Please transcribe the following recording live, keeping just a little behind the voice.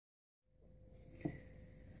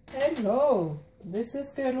Hello, this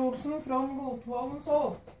is Gail Olsen from Godtvollen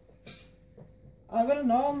Soap. I will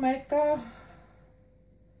now make a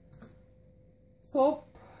soap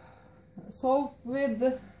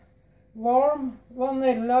with warm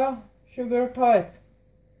vanilla sugar type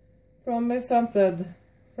from my scented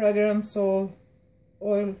fragrance oil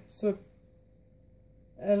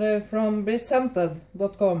from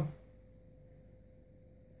bescented.com,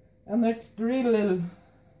 and it really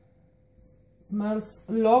smells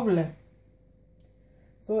lovely.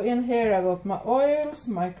 So in here I got my oils,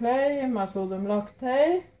 my clay, my sodium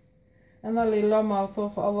lactate, and a little amount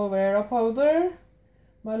of aloe vera powder,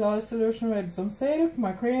 my lye solution with some silk,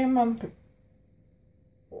 my cream, and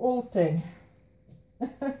all thing.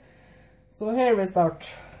 So here we start.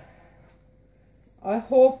 I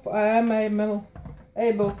hope I am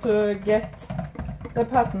able to get the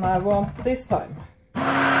pattern I want this time.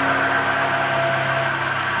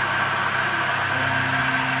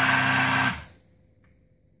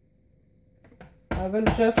 I will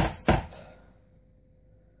just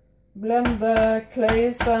blend the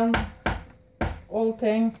clays and all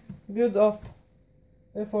thing good up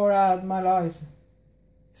before I add my lyes.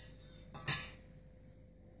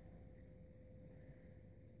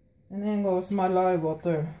 And in goes my lye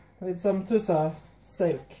water with some tussah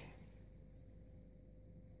silk.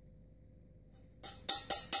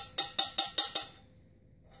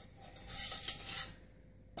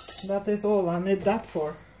 That is all I need that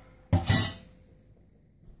for,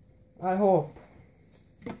 I hope.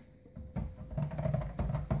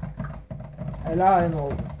 Eller I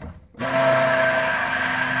know.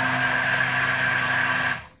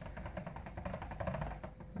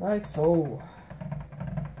 Like so.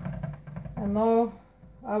 And now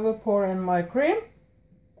I will pour in my cream.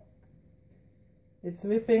 It's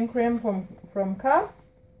whipping cream from Cal.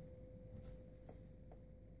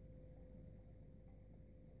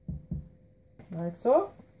 Like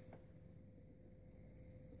so.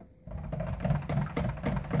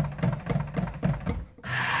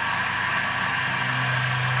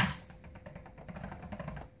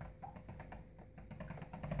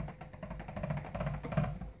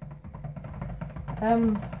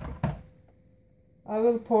 And I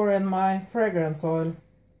will pour in my fragrance oil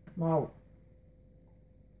now.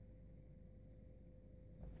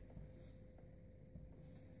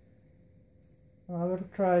 I will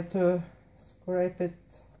try to scrape it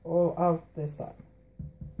all out this time.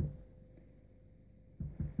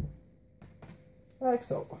 Like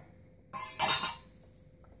so.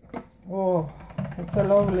 Oh, it's a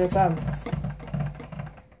lovely scent.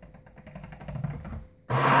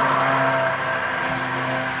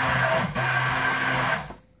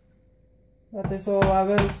 That is all. I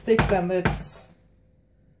will stick blend it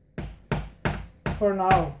for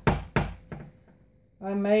now.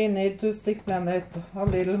 I may need to stick blend it a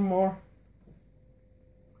little more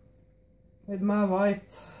with my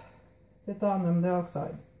white titanium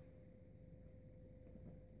dioxide.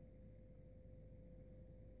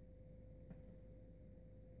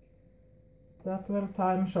 That will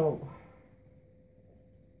time show.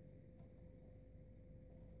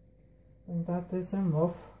 And that is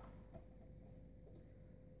enough.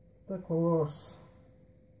 The colors.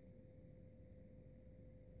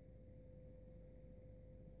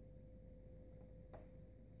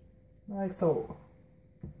 Like so.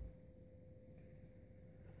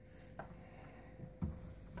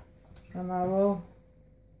 And I will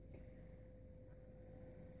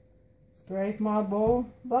scrape my bowl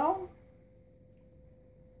down.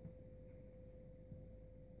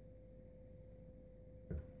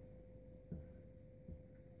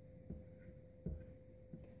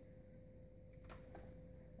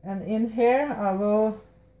 And in here I will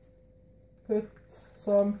put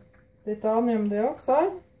some titanium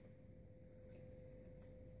dioxide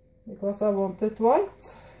because I want it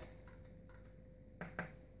white.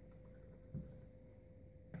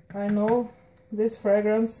 I know this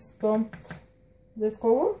fragrance don't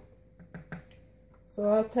discolor, so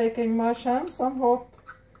I'm taking my chance and hope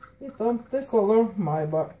it don't discolor my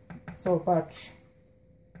soap patch.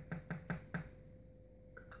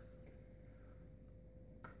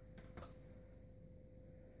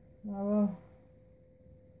 I will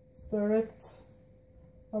stir it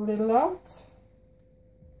a little out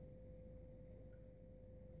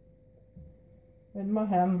with my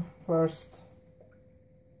hand first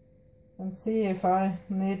and see if I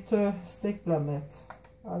need to stick blend it.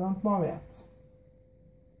 I don't know yet.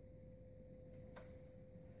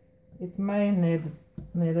 It may need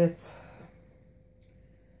it.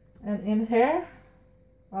 And in here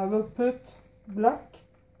I will put black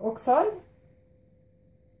oxide.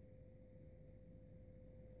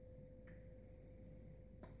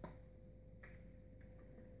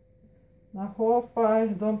 I hope I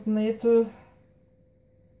don't need to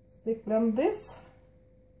stick blend this.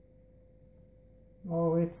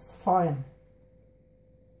 Oh, it's fine.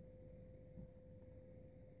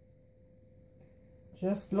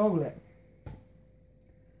 Just lovely.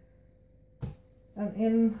 And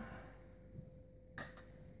in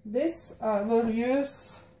this I will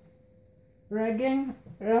use Regging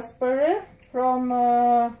Raspberry from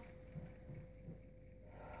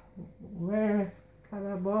where have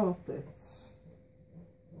I bought it?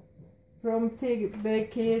 From Tig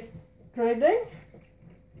Trading.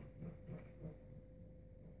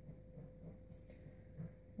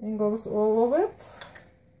 And goes all of it.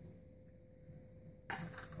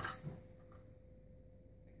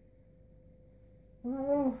 And I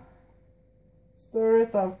will stir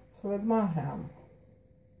it out with my hand.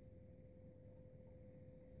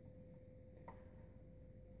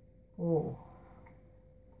 Oh,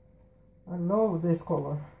 I love this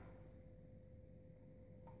color.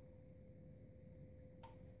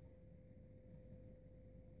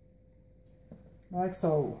 Like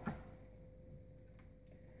so.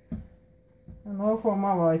 And now for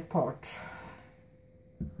my white part.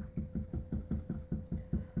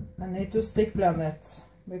 I need to stick blend it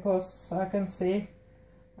because I can see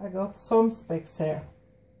I got some specks here.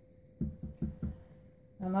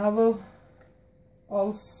 And I will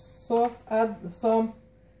also add some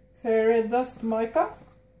fairy dust mica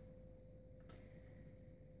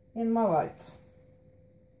in my white.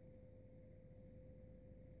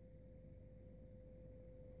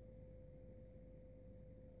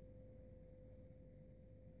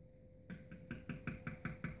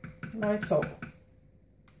 Like so.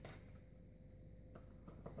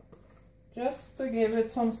 Just to give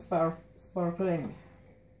it some sparkling.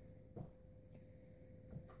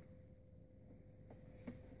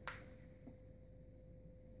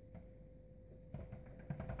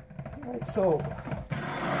 Like so.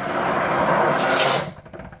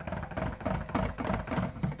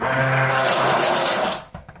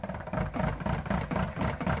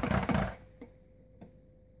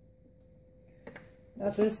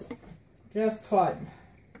 That is just fine.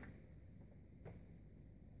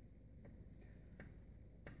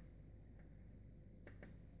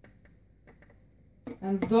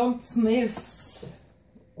 And don't sniff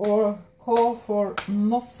or call for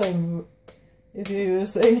nothing if you're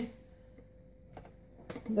using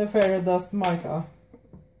the fairy dust mica.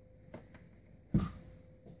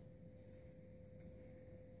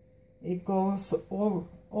 It goes all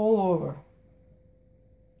over,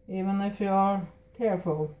 even if you are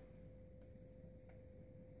careful.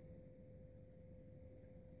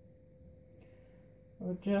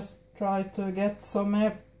 Or just try to get some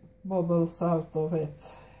air bubbles out of it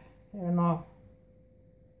here now.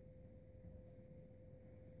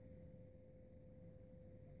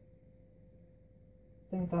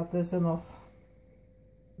 I think that is enough.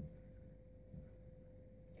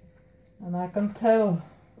 And I can tell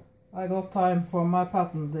I got time for my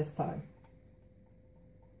pattern this time.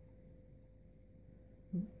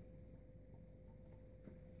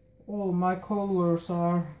 All my colors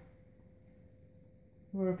are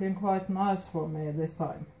working quite nice for me this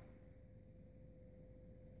time.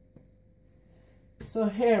 So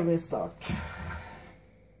here we start.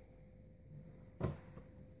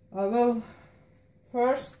 I will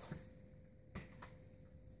first,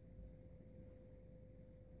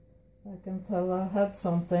 I can tell I had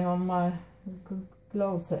something on my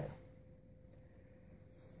gloves here.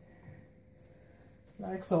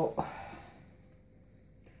 Like so.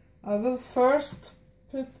 I will first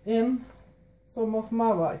put in some of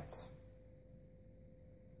my white.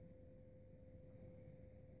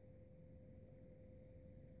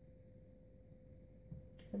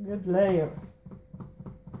 A good layer.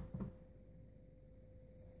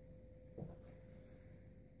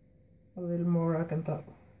 A little more I can tell.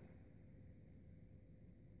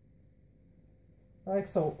 Like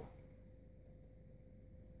so.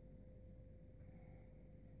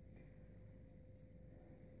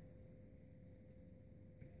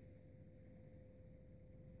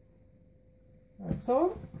 Like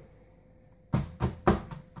so.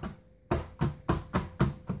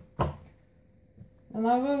 And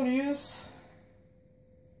I will use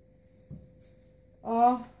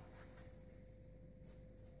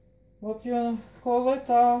what you call it,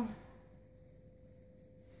 I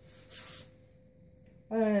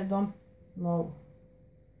don't know.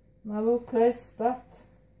 And I will place that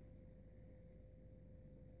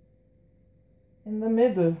in the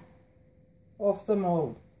middle of the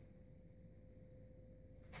mold.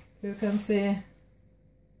 You can see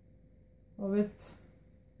how it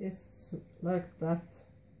is like that.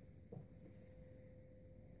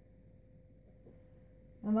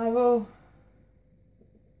 And I will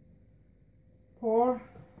pour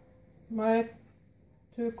my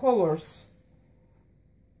two colors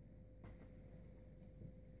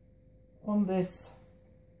on this.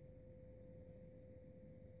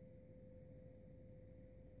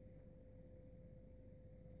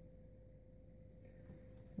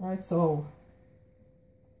 Like so.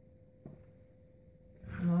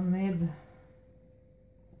 And I need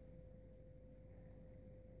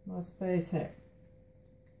my space here.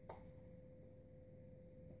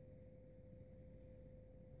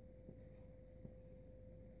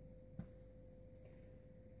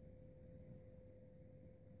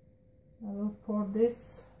 I will pour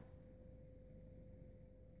this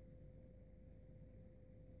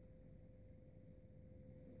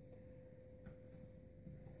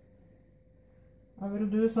I will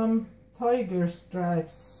do some tiger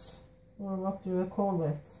stripes, or what do you call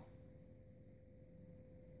it?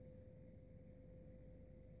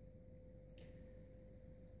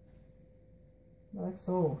 Like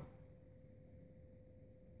so.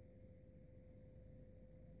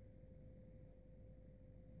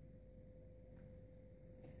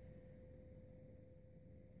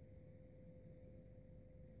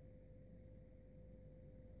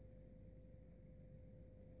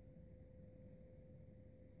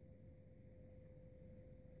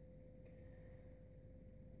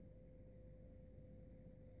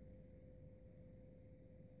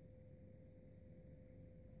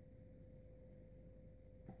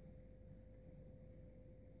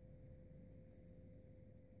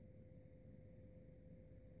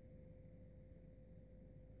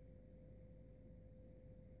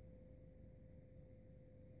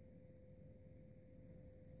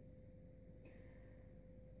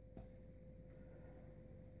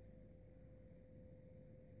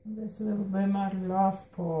 This will be my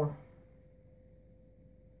last pour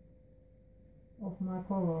of my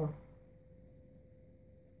color.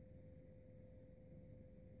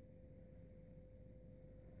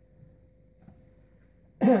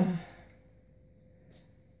 And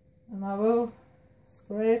I will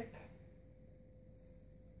scrape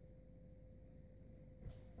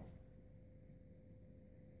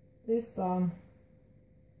this down,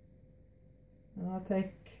 and I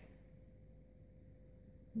take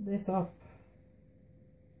this up.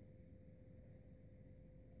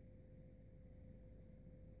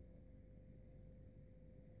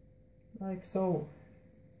 Like so.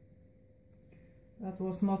 That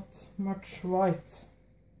was not much white.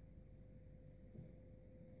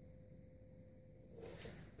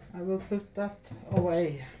 I will put that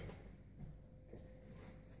away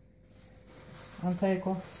and take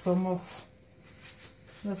off some of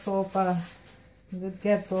the soap I did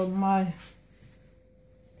get on my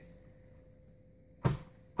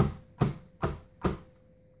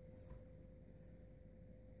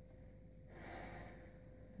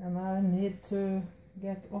and I need to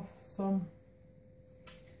get off some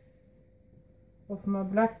of my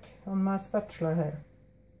black on my spatula here.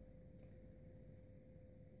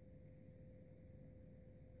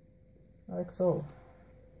 Like so.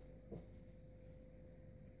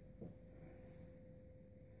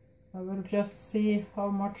 I will just see how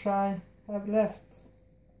much I have left.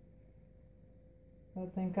 I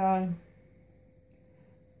think I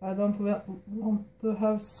don't want to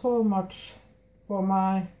have so much for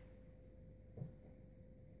my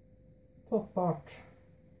top part.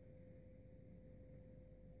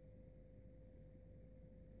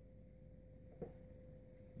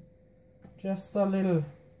 Just a little.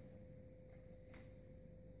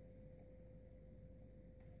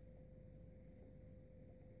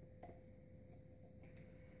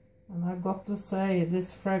 And I got to say,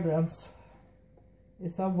 this fragrance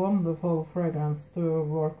is a wonderful fragrance to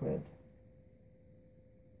work with.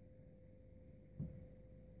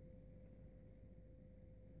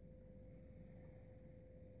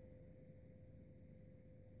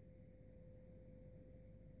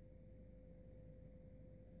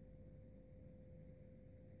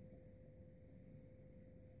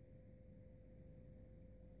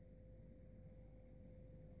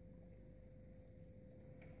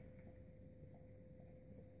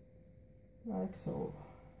 Like so.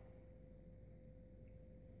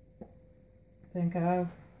 I think I've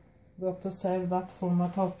got to save that for my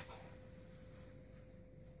top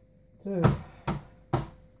too.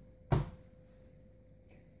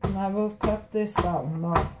 And I will cut this down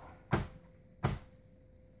now.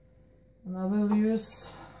 And I will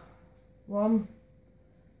use one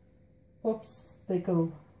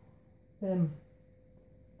popsicle pin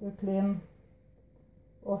to clean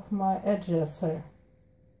off my edges here.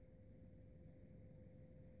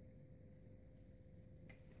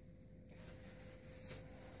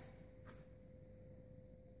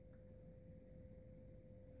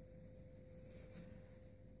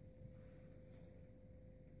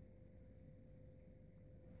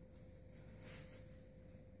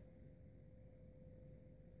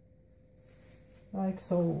 like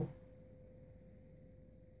so.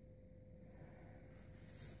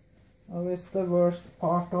 Now is the worst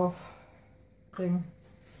part of thing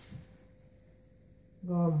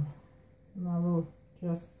gone, and I will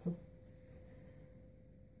just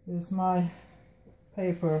use my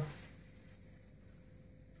paper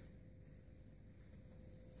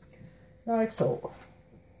like so.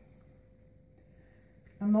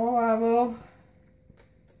 And now I will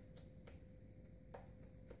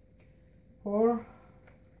pour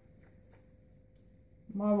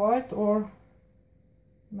my white, or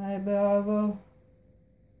maybe I will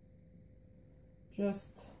just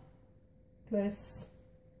place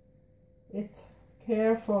it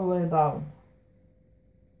carefully down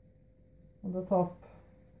on the top.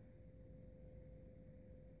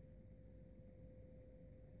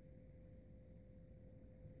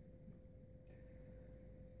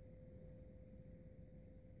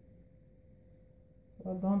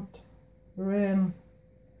 So I don't ruin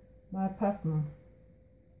my pattern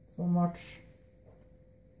so much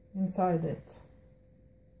inside it.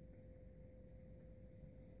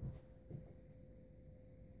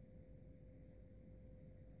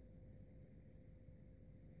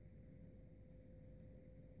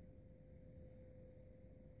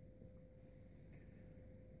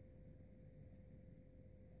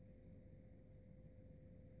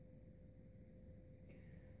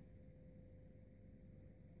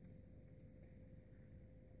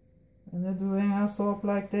 When you're doing a soap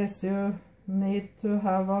like this, you need to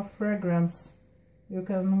have a fragrance you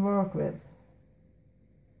can work with.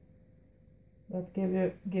 That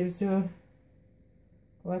gives you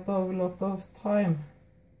quite a lot of time.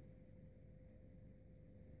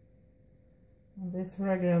 And this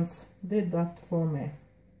fragrance did that for me.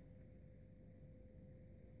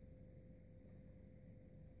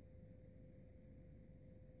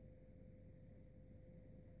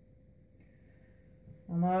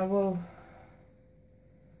 And I will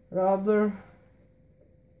rather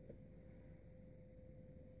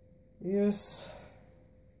use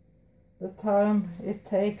the time it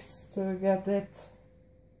takes to get it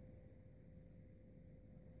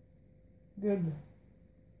good.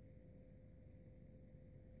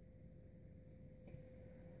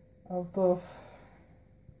 Out of,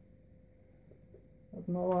 but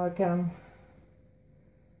now I can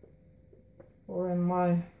pour in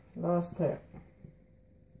my last hair.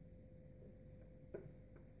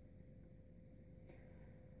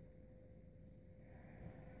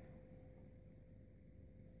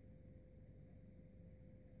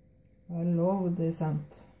 I love this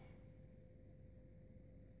scent.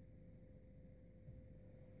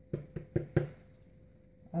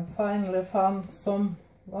 I finally found some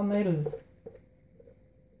vanilla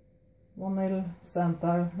scent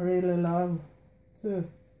I really love too.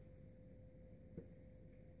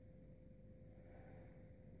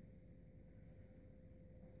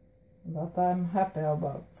 That I'm happy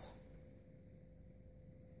about.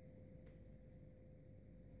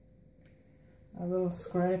 I will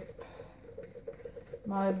scrape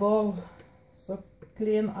my bowl so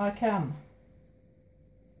clean I can.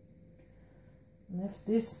 And if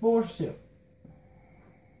this bores you,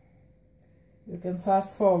 you can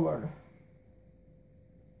fast forward.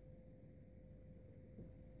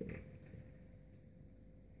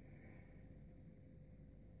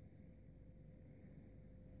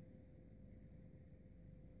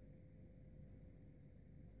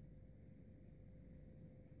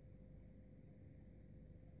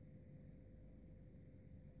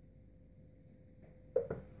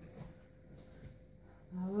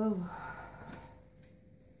 I will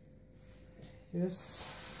use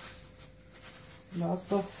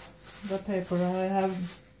last of the paper I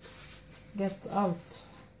have get out.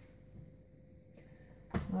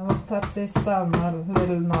 I will tap this down a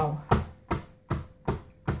little now.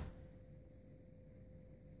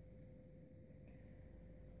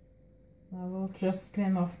 I will just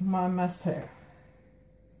clean off my mess here.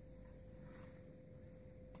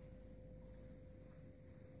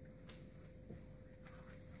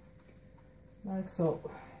 Like so.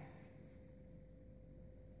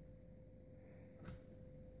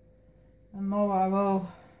 And now I will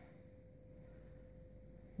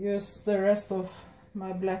use the rest of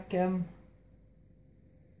my black and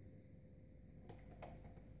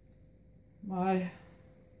my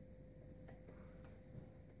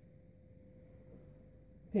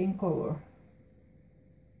pink color.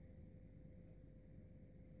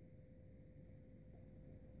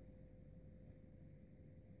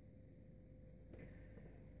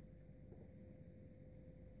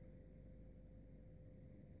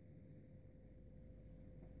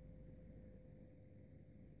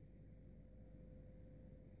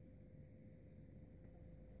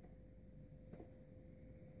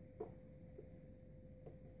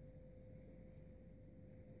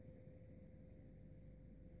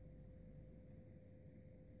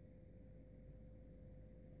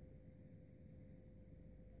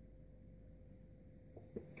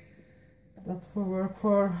 that will work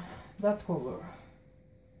for that color.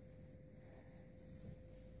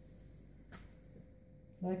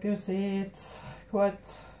 Like you see, it's quite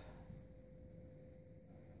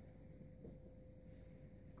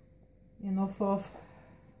enough of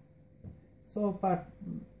soap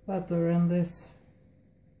butter in this.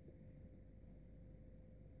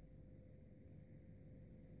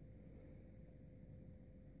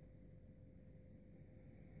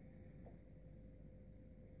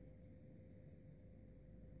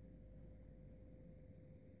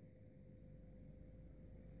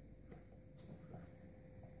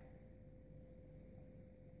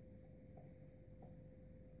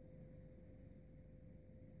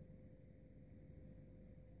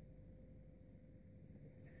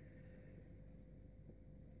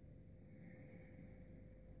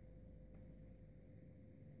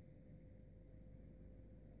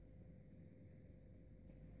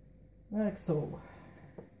 Like so.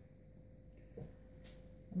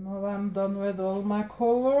 Now I'm done with all my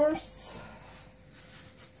colors.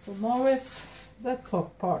 So now it's the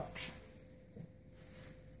top part.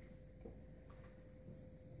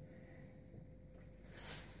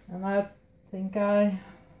 And I think I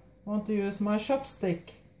want to use my chopstick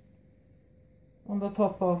on the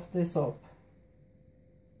top of this soap.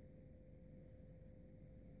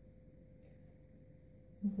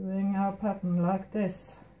 Doing a pattern like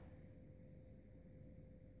this.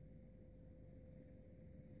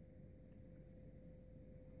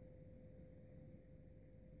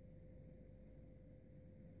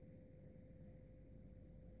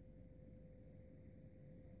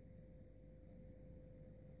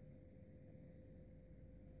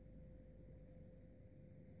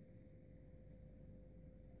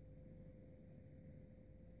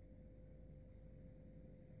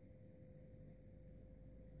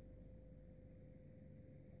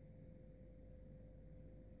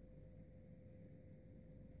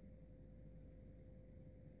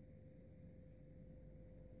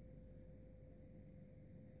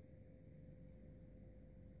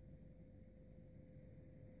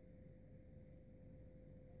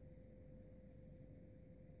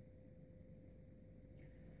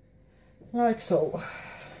 Like so.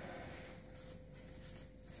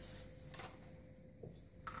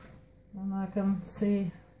 And I can see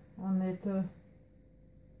I need to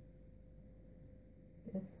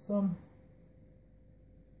get some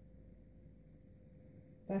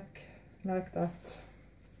back like that.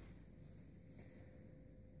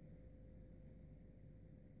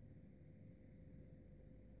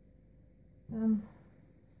 And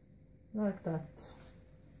like that.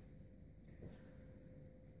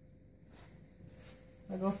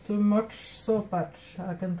 I got too much soap patch,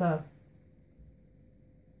 I can tell.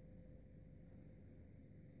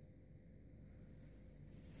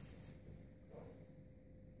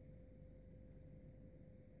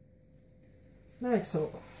 Like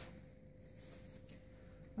so.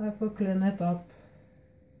 I have to clean it up.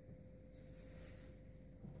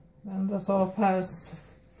 And the soap has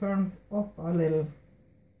firmed up a little,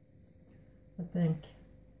 I think.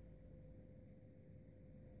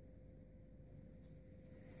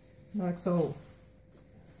 Like so.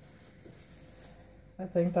 I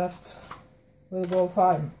think that will go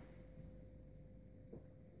fine.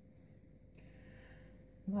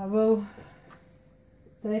 I will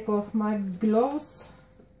take off my gloves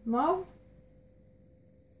now.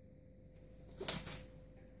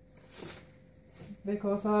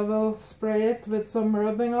 Because I will spray it with some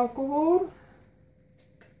rubbing alcohol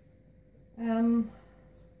and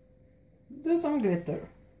do some glitter.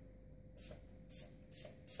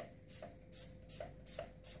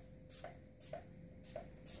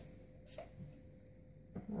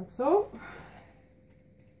 Like so.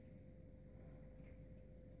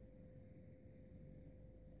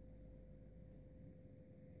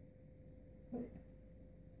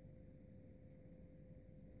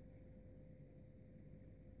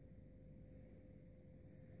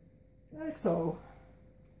 Like so.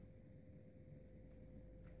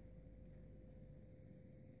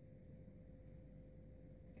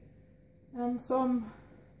 And some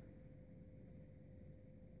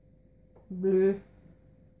blue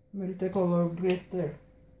multicolored glitter.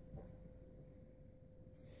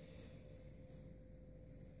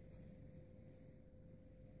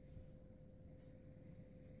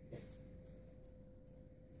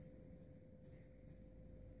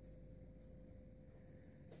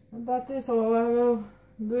 And that is all I will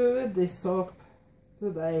do with this soap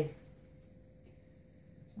today.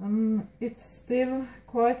 And it's still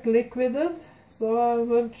quite liquided, so I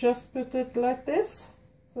will just put it like this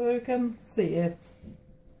so you can see it.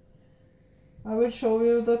 I will show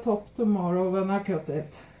you the top tomorrow when I cut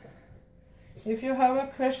it. If you have a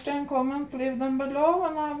question, comment, leave them below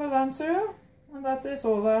and I will answer you. And that is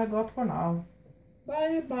all I got for now.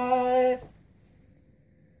 Bye bye.